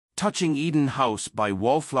Touching Eden House by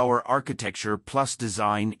Wallflower Architecture plus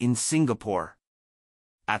Design in Singapore.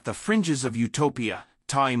 At the fringes of utopia,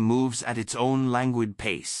 time moves at its own languid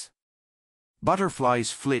pace.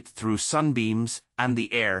 Butterflies flit through sunbeams, and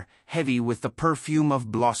the air, heavy with the perfume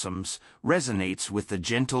of blossoms, resonates with the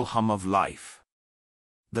gentle hum of life.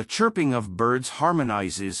 The chirping of birds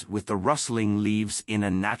harmonizes with the rustling leaves in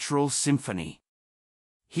a natural symphony.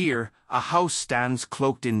 Here, a house stands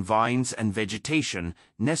cloaked in vines and vegetation,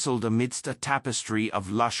 nestled amidst a tapestry of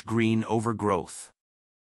lush green overgrowth.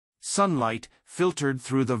 Sunlight, filtered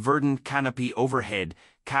through the verdant canopy overhead,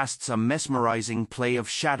 casts a mesmerizing play of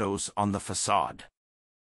shadows on the façade.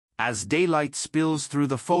 As daylight spills through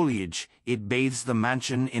the foliage, it bathes the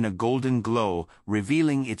mansion in a golden glow,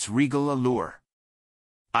 revealing its regal allure.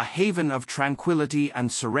 A haven of tranquility and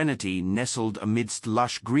serenity nestled amidst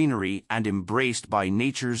lush greenery and embraced by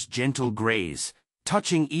nature's gentle grace,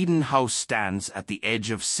 Touching Eden House stands at the edge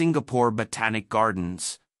of Singapore Botanic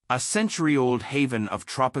Gardens, a century-old haven of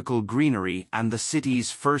tropical greenery and the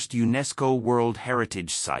city's first UNESCO World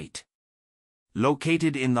Heritage Site.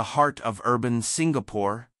 Located in the heart of urban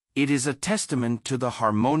Singapore, it is a testament to the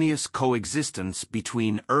harmonious coexistence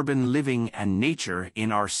between urban living and nature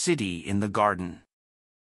in our city in the garden.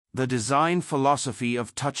 The design philosophy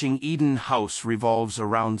of Touching Eden House revolves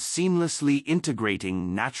around seamlessly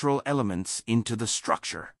integrating natural elements into the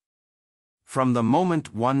structure. From the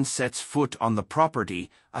moment one sets foot on the property,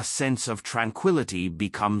 a sense of tranquility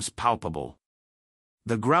becomes palpable.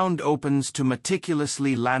 The ground opens to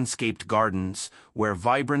meticulously landscaped gardens, where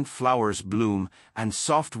vibrant flowers bloom and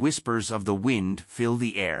soft whispers of the wind fill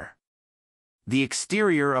the air. The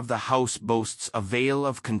exterior of the house boasts a veil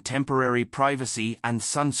of contemporary privacy and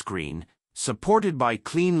sunscreen, supported by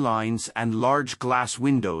clean lines and large glass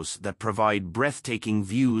windows that provide breathtaking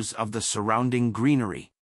views of the surrounding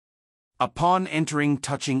greenery. Upon entering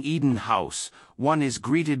Touching Eden House, one is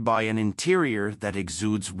greeted by an interior that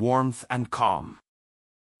exudes warmth and calm.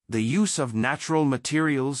 The use of natural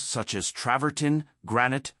materials such as travertine,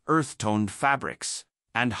 granite, earth-toned fabrics,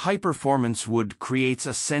 and high-performance wood creates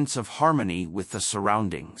a sense of harmony with the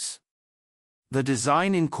surroundings. The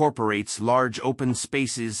design incorporates large open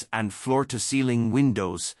spaces and floor-to-ceiling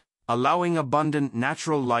windows, allowing abundant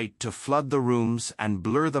natural light to flood the rooms and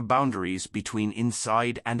blur the boundaries between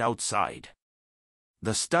inside and outside.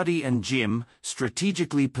 The study and gym,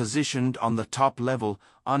 strategically positioned on the top level,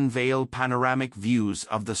 unveil panoramic views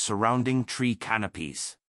of the surrounding tree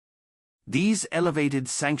canopies. These elevated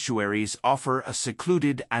sanctuaries offer a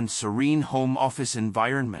secluded and serene home office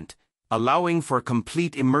environment, allowing for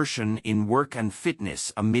complete immersion in work and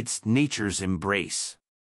fitness amidst nature's embrace.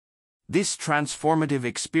 This transformative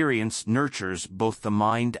experience nurtures both the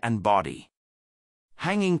mind and body.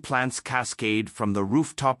 Hanging plants cascade from the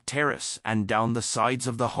rooftop terrace and down the sides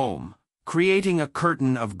of the home, creating a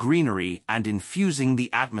curtain of greenery and infusing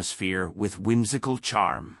the atmosphere with whimsical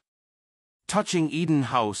charm. Touching Eden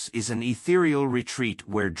House is an ethereal retreat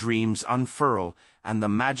where dreams unfurl and the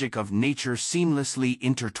magic of nature seamlessly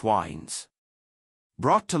intertwines.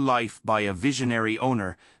 Brought to life by a visionary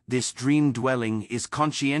owner, this dream dwelling is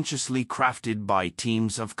conscientiously crafted by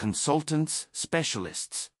teams of consultants,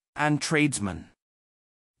 specialists, and tradesmen.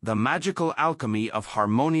 The magical alchemy of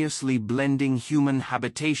harmoniously blending human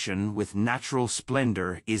habitation with natural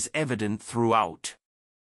splendor is evident throughout.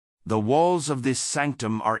 The walls of this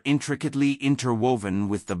sanctum are intricately interwoven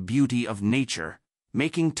with the beauty of nature,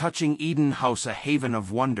 making Touching Eden House a haven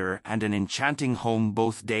of wonder and an enchanting home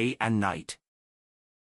both day and night.